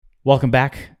Welcome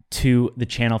back to the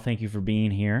channel. Thank you for being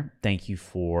here. Thank you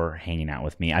for hanging out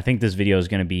with me. I think this video is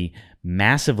going to be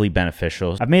massively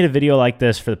beneficial. I've made a video like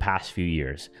this for the past few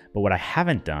years, but what I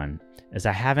haven't done is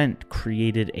I haven't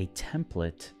created a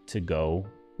template to go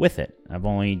with it. I've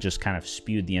only just kind of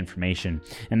spewed the information,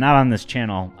 and not on this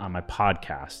channel, on my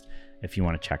podcast, if you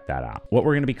want to check that out. What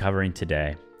we're going to be covering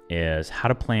today is how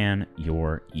to plan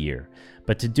your year,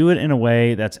 but to do it in a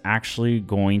way that's actually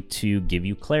going to give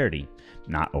you clarity.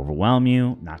 Not overwhelm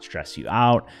you, not stress you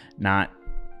out, not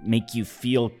make you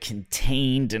feel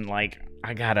contained and like,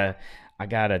 I got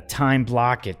a time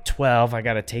block at 12, I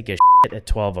gotta take a shit at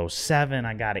 12:07,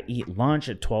 I gotta eat lunch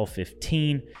at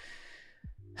 12:15.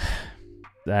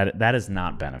 That is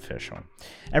not beneficial.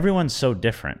 Everyone's so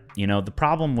different. You know, the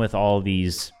problem with all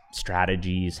these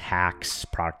strategies, hacks,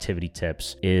 productivity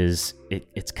tips is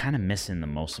it's kind of missing the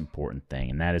most important thing.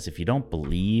 And that is, if you don't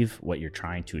believe what you're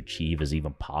trying to achieve is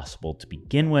even possible to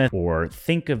begin with, or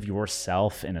think of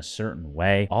yourself in a certain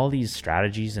way, all these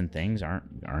strategies and things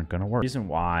aren't going to work. The reason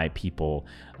why people,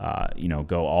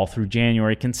 go all through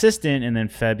January consistent and then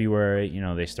February,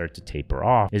 they start to taper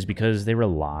off is because they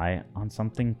rely on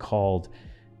something called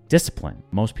discipline.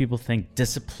 Most people think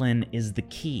discipline is the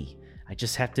key. I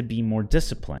just have to be more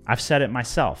disciplined. I've said it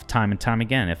myself time and time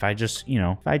again. If I just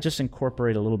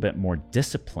incorporate a little bit more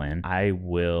discipline, I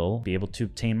will be able to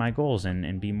obtain my goals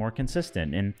and be more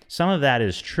consistent. And some of that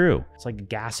is true. It's like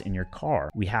gas in your car.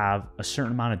 We have a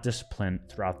certain amount of discipline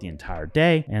throughout the entire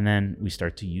day, and then we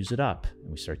start to use it up,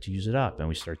 and we start to use it up, and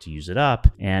we start to use it up.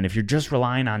 And if you're just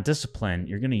relying on discipline,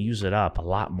 you're going to use it up a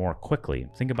lot more quickly.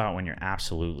 Think about when you're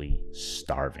absolutely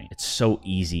starving. It's so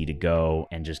easy to go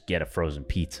and just get a frozen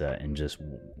pizza and just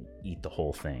eat the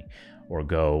whole thing, or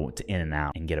go to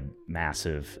In-N-Out and get a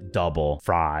massive double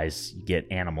fries, you get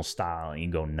animal style, and you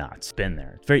go nuts. Been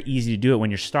there. It's very easy to do it when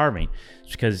you're starving.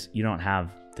 It's because you don't have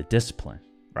the discipline,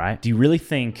 right? Do you really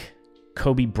think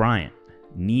Kobe Bryant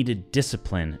needed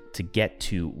discipline to get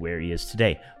to where he is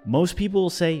today? Most people will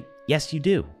say, yes, you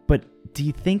do. But do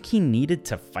you think he needed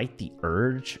to fight the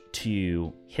urge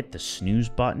to hit the snooze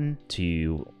button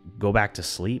to go back to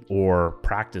sleep or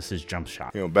practice his jump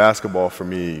shot? Basketball for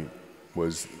me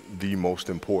was the most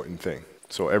important thing.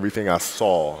 So everything I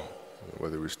saw,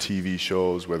 whether it was TV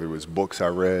shows, whether it was books I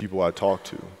read, people I talked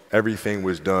to, everything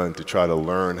was done to try to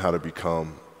learn how to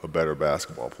become a better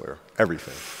basketball player.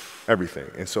 Everything.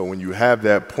 And so when you have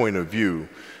that point of view,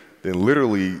 then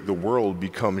literally the world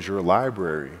becomes your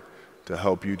library to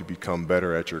help you to become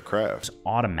better at your craft. It's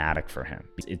automatic for him.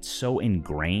 It's so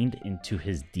ingrained into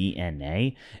his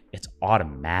DNA, it's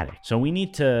automatic. So we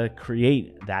need to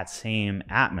create that same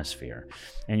atmosphere.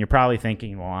 And you're probably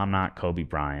thinking, well, I'm not Kobe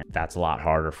Bryant. That's a lot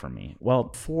harder for me.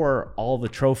 Well, for all the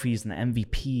trophies and the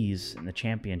MVPs and the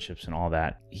championships and all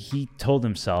that, he told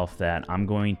himself that I'm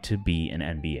going to be an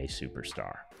NBA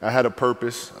superstar. I had a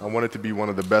purpose. I wanted to be one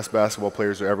of the best basketball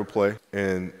players to ever play.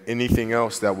 And anything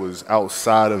else that was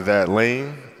outside of that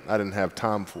lane, I didn't have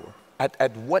time for.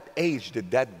 At what age did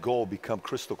that goal become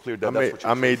crystal clear?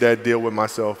 I made that deal with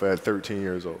myself at 13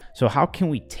 years old. So how can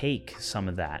we take some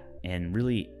of that and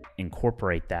really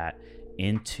incorporate that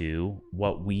into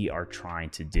what we are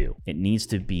trying to do? It needs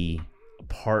to be a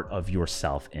part of your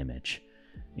self-image.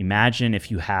 Imagine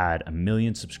if you had 1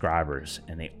 million subscribers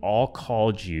and they all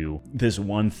called you this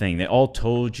one thing. They all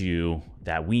told you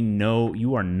that we know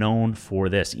you are known for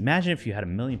this. Imagine if you had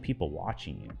 1 million people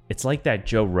watching you. It's like that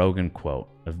Joe Rogan quote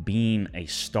of being a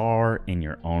star in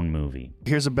your own movie.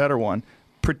 Here's a better one.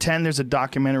 Pretend there's a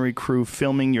documentary crew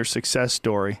filming your success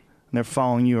story and they're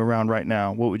following you around right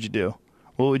now. What would you do?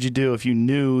 What would you do if you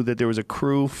knew that there was a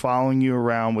crew following you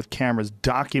around with cameras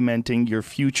documenting your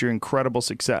future incredible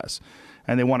success?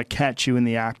 And they want to catch you in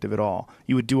the act of it all.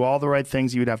 You would do all the right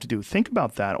things you would have to do. Think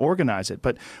about that, organize it.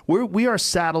 But we are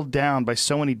saddled down by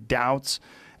so many doubts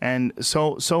and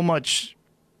so much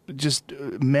just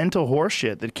mental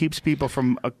horseshit that keeps people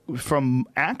from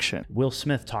action. Will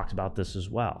Smith talked about this as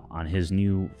well on his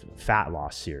new fat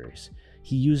loss series.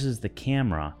 He uses the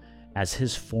camera as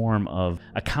his form of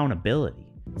accountability.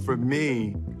 For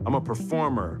me, I'm a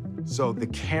performer, so the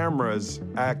cameras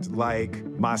act like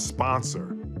my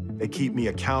sponsor. They keep me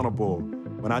accountable.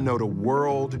 When I know the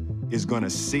world is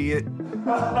gonna see it,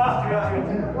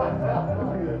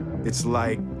 it's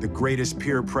like the greatest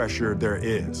peer pressure there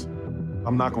is.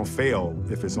 I'm not gonna fail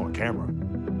if it's on camera.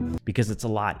 Because it's a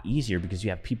lot easier because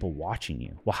you have people watching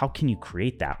you. Well, how can you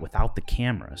create that without the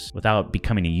cameras, without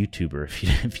becoming a YouTuber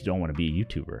if you don't want to be a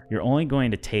YouTuber? You're only going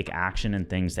to take action in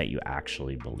things that you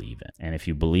actually believe in. And if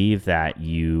you believe that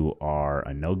you are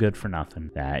a no good for nothing,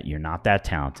 that you're not that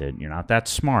talented, you're not that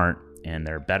smart, and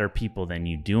there are better people than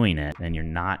you doing it, then you're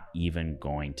not even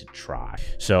going to try.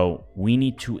 So we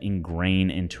need to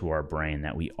ingrain into our brain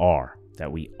that we are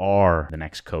the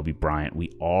next Kobe Bryant.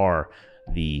 We are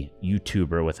the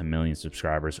YouTuber with 1 million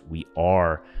subscribers. We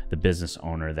are the business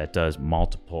owner that does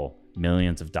multiple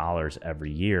millions of dollars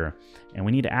every year. And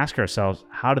we need to ask ourselves,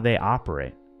 how do they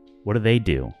operate? What do they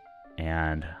do?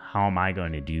 And how am I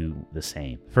going to do the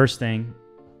same? First thing,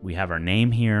 we have our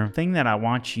name here. Thing that I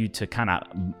want you to kind of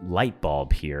light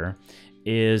bulb here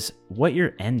is what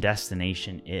your end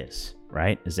destination is,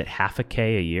 right? Is it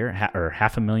 $500,000 a year or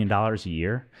 $500,000 a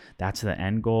year? That's the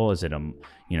end goal. Is it a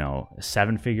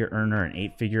 7-figure earner, an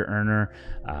 8-figure earner,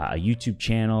 a YouTube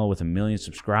channel with 1 million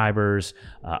subscribers,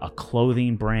 a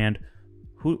clothing brand?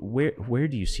 Where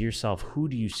do you see yourself? Who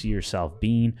do you see yourself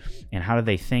being? And how do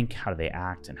they think? How do they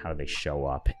act? And how do they show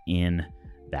up in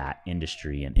that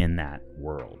industry and in that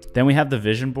world? Then we have the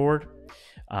vision board.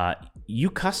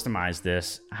 You customize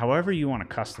this however you want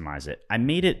to customize it. I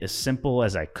made it as simple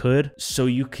as I could so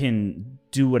you can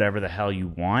do whatever the hell you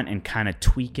want and kind of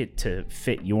tweak it to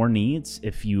fit your needs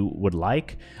if you would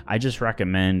like. I just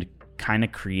recommend kind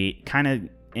of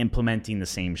implementing the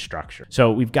same structure. So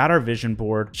we've got our vision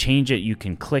board. Change it. You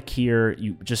can click here.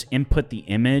 You just input the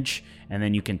image and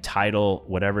then you can title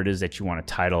whatever it is that you want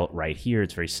to title right here.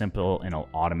 It's very simple and it'll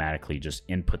automatically just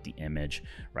input the image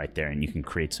right there, and you can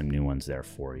create some new ones there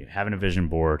for you. Having a vision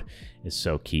board is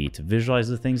so key to visualize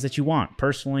the things that you want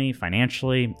personally,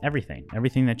 financially, everything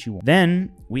that you want.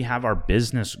 Then we have our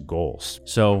business goals.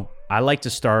 So I like to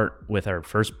start with our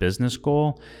first business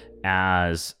goal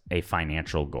as a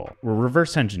financial goal. We're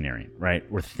reverse engineering, right?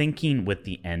 We're thinking with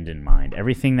the end in mind.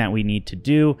 Everything that we need to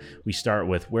do, we start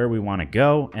with where we want to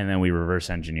go, and then we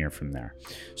reverse engineer from there.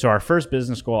 So our first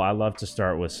business goal, I love to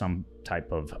start with some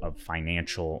type of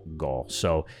financial goal.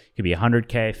 So it could be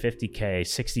 100K, 50K,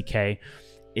 60K.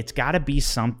 It's got to be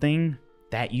something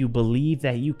that you believe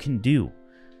that you can do.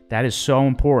 That is so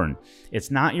important. It's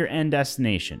not your end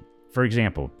destination. For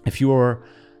example, if you're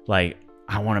like,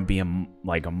 I want to be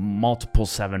a multiple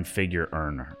 7-figure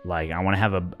earner. Like I want to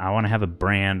have a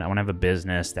brand. I want to have a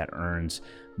business that earns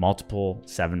multiple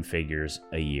 7 figures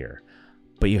a year,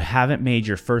 but you haven't made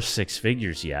your first 6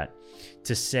 figures yet.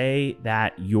 To say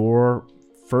that your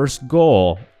first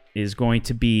goal is going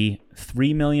to be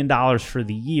 $3 million for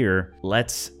the year,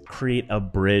 let's create a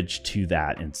bridge to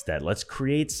that instead. Let's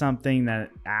create something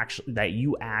that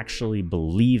you actually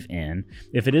believe in.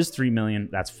 If it is 3 million,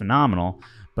 that's phenomenal.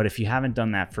 But if you haven't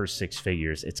done that first 6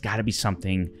 figures, it's got to be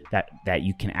something that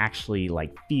you can actually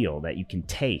like feel, that you can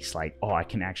taste, like, oh, I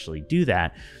can actually do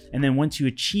that. And then once you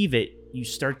achieve it, you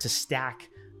start to stack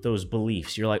those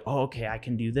beliefs. You're like, oh, okay, I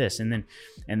can do this. And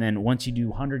then once you do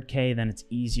 100K, then it's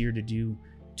easier to do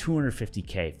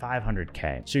 250K,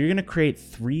 500K. So you're going to create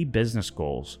 3 business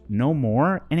goals, no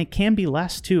more. And it can be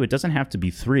less too. It doesn't have to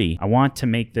be 3. I want to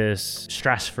make this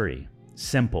stress-free.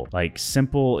 Simple. Like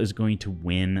simple is going to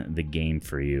win the game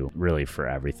for you, really, for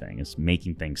everything. It's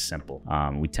making things simple.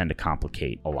 We tend to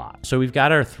complicate a lot. So we've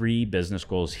got our 3 business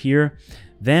goals here.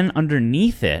 Then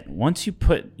underneath it, once you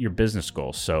put your business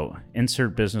goals, so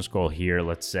insert business goal here,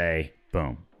 let's say,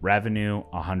 boom, revenue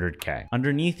 100K.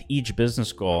 Underneath each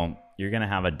business goal, you're going to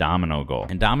have a domino goal.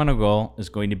 And domino goal is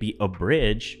going to be a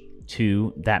bridge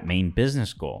to that main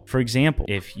business goal. For example,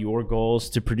 if your goal is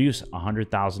to produce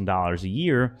 $100,000 a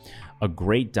year, a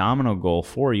great domino goal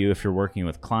for you, if you're working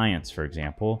with clients, for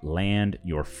example, land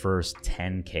your first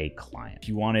 10K client. If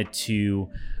you wanted to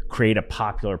create a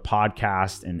popular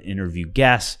podcast and interview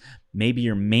guests, maybe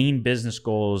your main business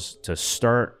goal is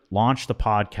to launch the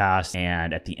podcast,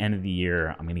 and at the end of the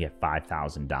year, I'm going to get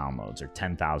 5,000 downloads or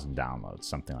 10,000 downloads,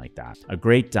 something like that. A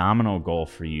great domino goal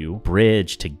for you,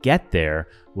 bridge to get there,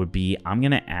 would be I'm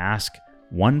going to ask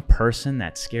one person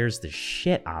that scares the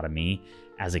shit out of me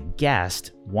as a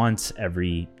guest once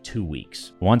every 2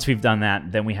 weeks. Once we've done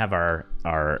that, then we have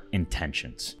our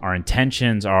intentions. Our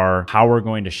intentions are how we're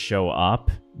going to show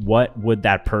up. What would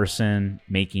that person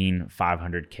making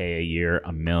 500K a year,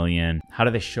 $1 million, how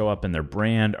do they show up in their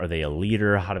brand? Are they a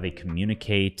leader? How do they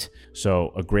communicate?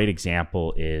 So a great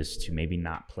example is to maybe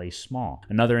not play small.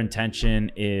 Another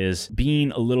intention is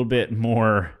being a little bit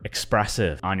more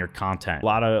expressive on your content. A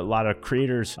lot of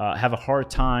creators have a hard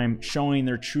time showing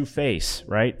their true face,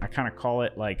 right? I kind of call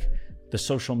it like the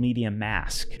social media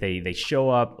mask. They show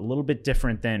up a little bit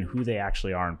different than who they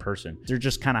actually are in person. They're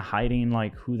just kind of hiding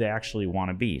like who they actually want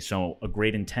to be. So a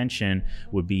great intention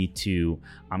would be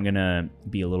I'm gonna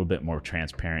be a little bit more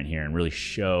transparent here and really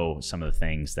show some of the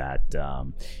things that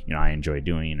I enjoy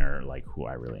doing, or like who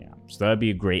I really am. So that'd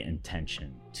be a great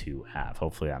intention to have.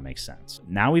 Hopefully that makes sense.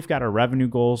 Now we've got our revenue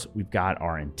goals, we've got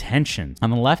our intentions. On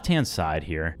the left-hand side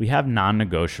here, we have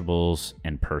non-negotiables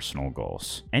and personal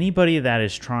goals. Anybody that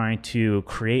is trying to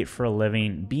create for a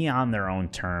living, be on their own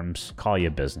terms, call you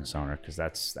a business owner, because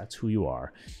that's who you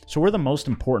are. So we're the most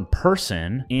important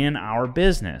person in our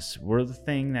business. We're the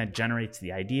thing that generates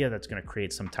the idea that's going to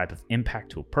create some type of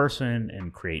impact to a person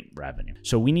and create revenue.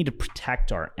 So we need to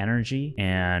protect our energy,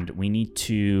 and we need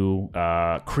to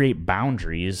create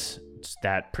boundaries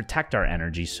that protect our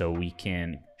energy so we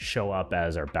can show up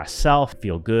as our best self,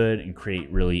 feel good, and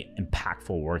create really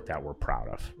impactful work that we're proud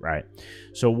of, right?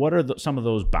 So what are some of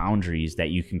those boundaries that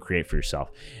you can create for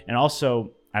yourself? And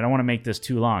also, I don't want to make this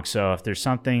too long. So if there's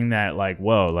something that like,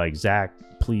 whoa, like Zach,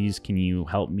 please, can you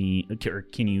help me, or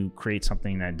can you create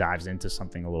something that dives into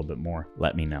something a little bit more?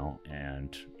 Let me know,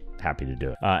 and happy to do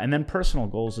it. And then personal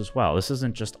goals as well. This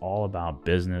isn't just all about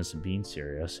business and being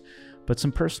serious, but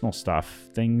some personal stuff,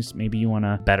 things maybe you want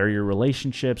to better your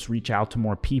relationships, reach out to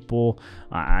more people.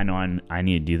 I know I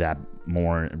need to do that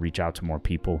more, reach out to more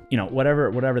people,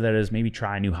 whatever that is, maybe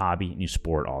try a new hobby, new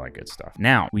sport, all that good stuff.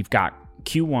 Now we've got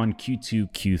Q1,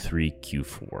 Q2, Q3,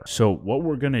 Q4. So what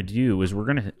we're going to do is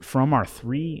from our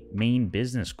 3 main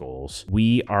business goals,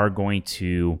 we are going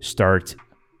to start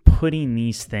putting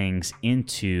these things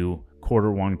into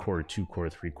quarter 1, quarter 2,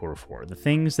 quarter 3, quarter 4. The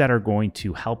things that are going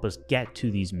to help us get to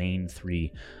these main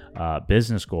 3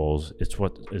 business goals,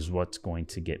 what's going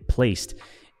to get placed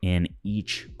in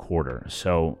each quarter.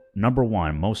 So number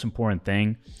 1, most important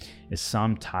thing is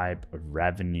some type of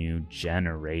revenue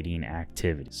generating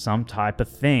activity, some type of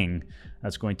thing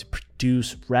that's going to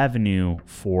produce revenue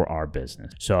for our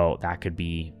business. So that could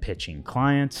be pitching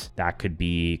clients, that could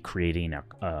be creating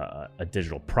a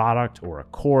digital product or a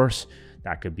course,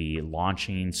 that could be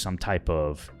launching some type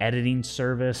of editing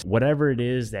service. Whatever it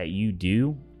is that you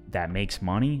do that makes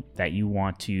money, that you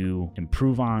want to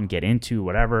improve on, get into,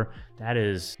 whatever, that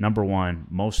is number 1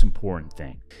 most important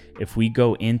thing. If we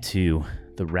go into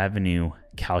the revenue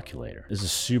calculator, this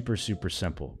is super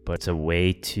simple, but it's a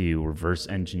way to reverse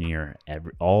engineer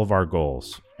all of our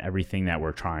goals, everything that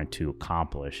we're trying to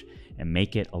accomplish, and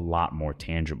make it a lot more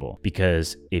tangible.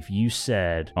 Because if you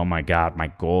said, oh my God, my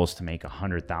goal is to make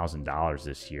 $100,000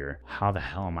 this year, how the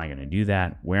hell am I going to do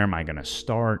that? Where am I going to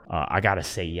start? I got to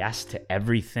say yes to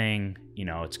everything.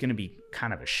 It's going to be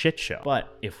kind of a shit show.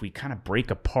 But if we kind of break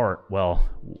apart, well,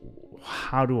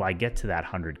 how do I get to that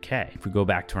 100K? If we go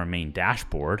back to our main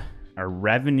dashboard, our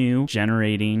revenue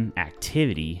generating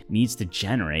activity needs to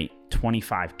generate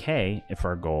 25K if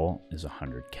our goal is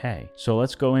 100K. So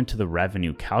let's go into the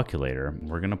revenue calculator.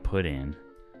 We're going to put in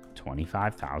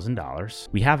 $25,000.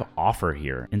 We have offer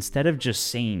here. Instead of just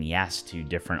saying yes to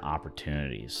different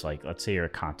opportunities, like let's say you're a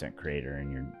content creator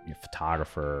and you're a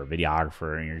photographer or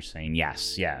videographer and you're saying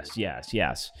yes.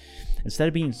 Instead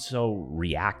of being so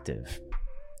reactive,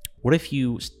 what if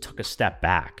you took a step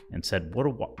back and said, what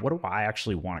do I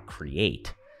actually want to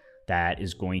create that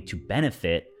is going to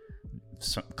benefit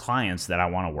some clients that I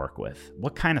want to work with?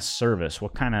 What kind of service,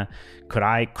 could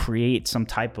I create some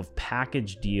type of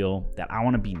package deal that I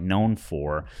want to be known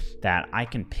for, that I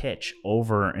can pitch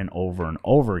over and over and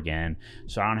over again,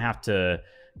 so I don't have to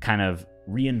kind of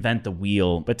reinvent the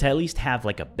wheel, but to at least have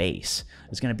like a base.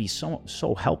 It's going to be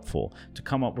so helpful to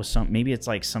come up with maybe it's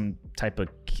like some type of,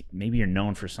 maybe you're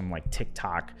known for some like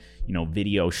TikTok,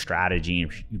 video strategy.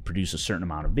 You produce a certain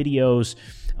amount of videos,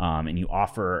 and you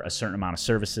offer a certain amount of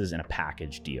services in a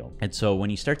package deal. And so when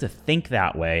you start to think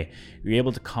that way, you're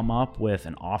able to come up with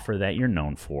an offer that you're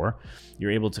known for.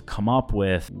 You're able to come up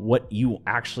with what you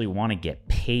actually want to get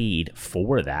paid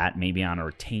for that, maybe on a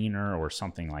retainer or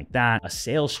something like that. A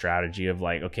sales strategy of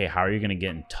like, okay, how are you going to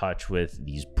get in touch with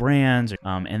these brands?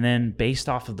 And then based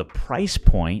off of the price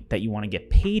point that you want to get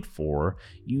paid for,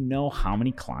 how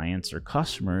many clients or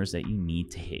customers that you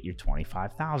need to hit your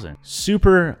 25,000.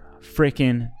 Super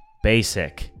freaking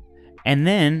basic. And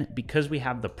then because we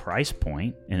have the price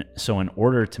point, and so in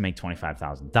order to make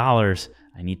 $25,000,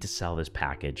 I need to sell this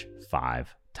package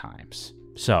 5 times.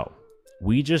 So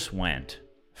we just went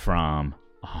from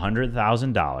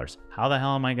 $100,000. How the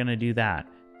hell am I going to do that?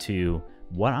 To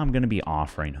what I'm going to be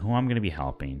offering, who I'm going to be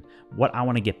helping, what I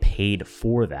want to get paid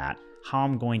for that, how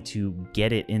I'm going to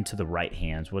get it into the right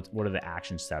hands, what are the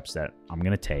action steps that I'm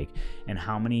going to take, and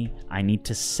how many I need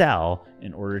to sell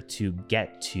in order to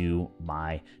get to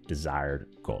my desired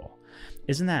goal.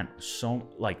 Isn't that so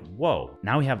like, whoa,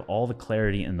 now we have all the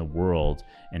clarity in the world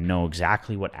and know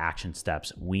exactly what action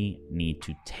steps we need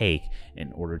to take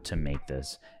in order to make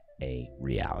this a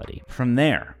reality. From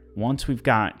there, once we've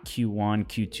got Q1,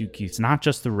 Q2, it's not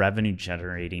just the revenue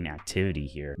generating activity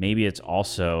here. Maybe it's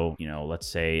also, let's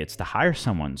say it's to hire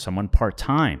someone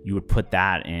part-time. You would put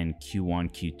that in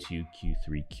Q1, Q2,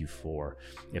 Q3, Q4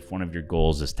 if one of your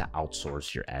goals is to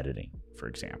outsource your editing, for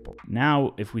example.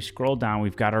 Now, if we scroll down,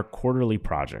 we've got our quarterly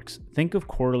projects. Think of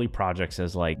quarterly projects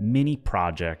as like mini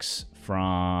projects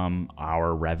from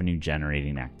our revenue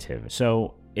generating activity.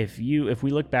 So if we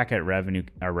look back at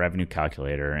our revenue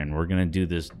calculator, and we're going to do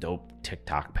this dope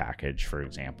TikTok package, for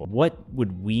example, what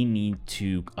would we need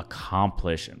to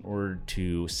accomplish in order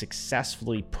to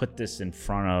successfully put this in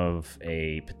front of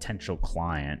a potential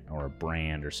client or a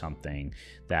brand or something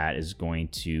that is going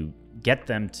to get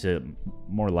them to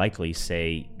more likely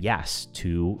say yes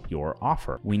to your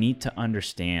offer? We need to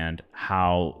understand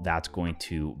how that's going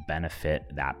to benefit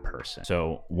that person.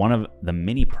 So one of the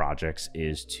mini projects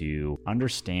is to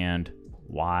understand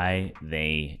why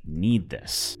they need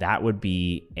this. That would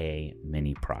be a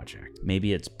mini project.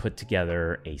 Maybe it's put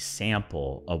together a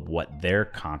sample of what their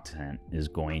content is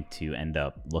going to end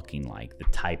up looking like, the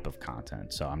type of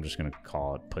content. So I'm just going to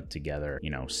call it put together,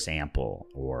 sample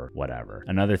or whatever.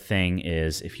 Another thing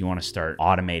is if you want to start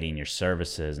automating your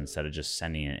services instead of just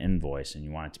sending an invoice, and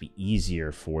you want it to be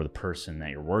easier for the person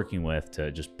that you're working with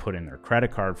to just put in their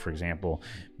credit card, for example,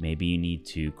 maybe you need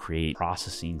to create a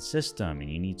processing system and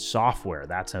you need software.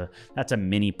 That's a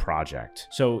mini project.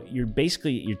 So you're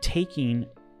taking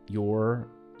your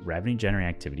revenue generating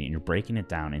activity and you're breaking it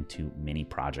down into mini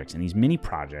projects. And these mini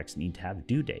projects need to have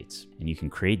due dates. And you can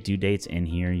create due dates in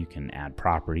here. You can add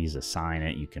properties, assign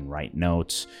it. You can write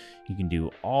notes. You can do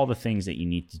all the things that you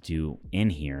need to do in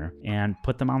here and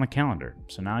put them on the calendar.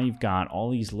 So now you've got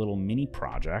all these little mini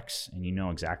projects and you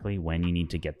know exactly when you need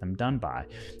to get them done by.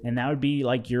 And that would be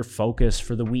like your focus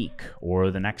for the week or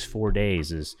the next 4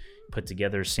 days is put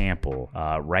together a sample,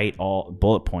 write all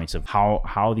bullet points of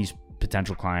how these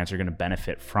potential clients are going to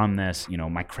benefit from this,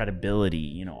 my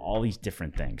credibility, all these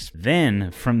different things.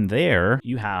 Then from there,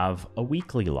 you have a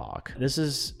weekly log. This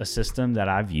is a system that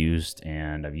I've used,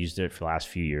 and I've used it for the last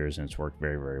few years, and it's worked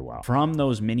very, very well. From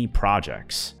those mini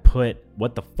projects, put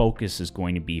what the focus is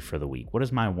going to be for the week. What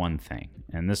is my one thing?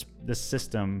 And this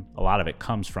system, a lot of it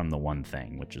comes from The One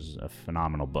Thing, which is a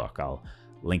phenomenal book. I'll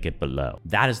link it below.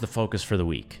 That is the focus for the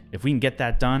week. If we can get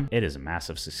that done, it is a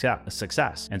massive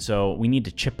success. And so we need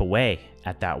to chip away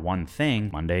at that one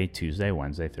thing Monday, Tuesday,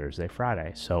 Wednesday, Thursday,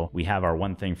 Friday. So we have our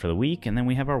one thing for the week, and then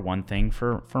we have our one thing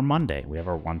for Monday. We have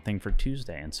our one thing for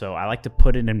Tuesday. And so I like to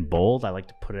put it in bold. I like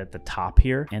to put it at the top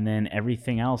here. And then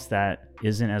everything else that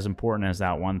isn't as important as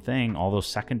that one thing, all those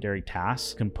secondary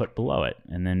tasks can put below it.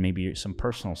 And then maybe some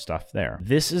personal stuff there.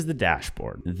 This is the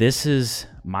dashboard. This is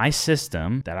my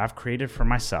system that I've created for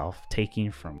myself,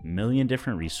 taking from a million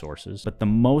different resources. But the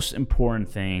most important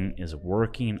thing is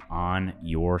working on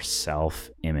your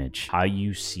self-image, how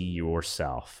you see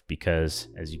yourself. Because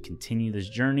as you continue this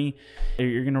journey,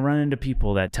 you're going to run into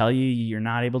people that tell you you're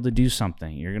not able to do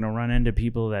something. You're going to run into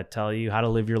people that tell you how to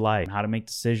live your life, how to make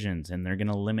decisions, and they're going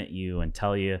to limit you and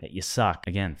tell you that you suck.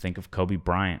 Again, think of Kobe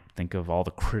Bryant. Think of all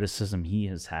the criticism he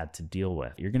has had to deal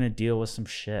with. You're going to deal with some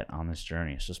shit on this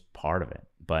journey. It's just part of it,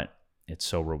 but it's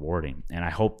so rewarding. And I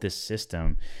hope this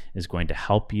system is going to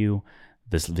help you.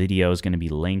 This video is going to be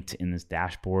linked in this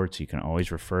dashboard, so you can always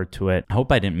refer to it. I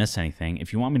hope I didn't miss anything.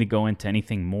 If you want me to go into any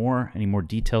more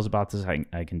details about this,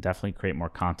 I can definitely create more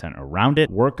content around it.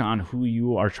 Work on who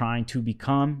you are trying to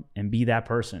become and be that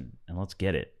person. And let's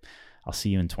get it. I'll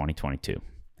see you in 2022.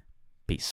 Peace.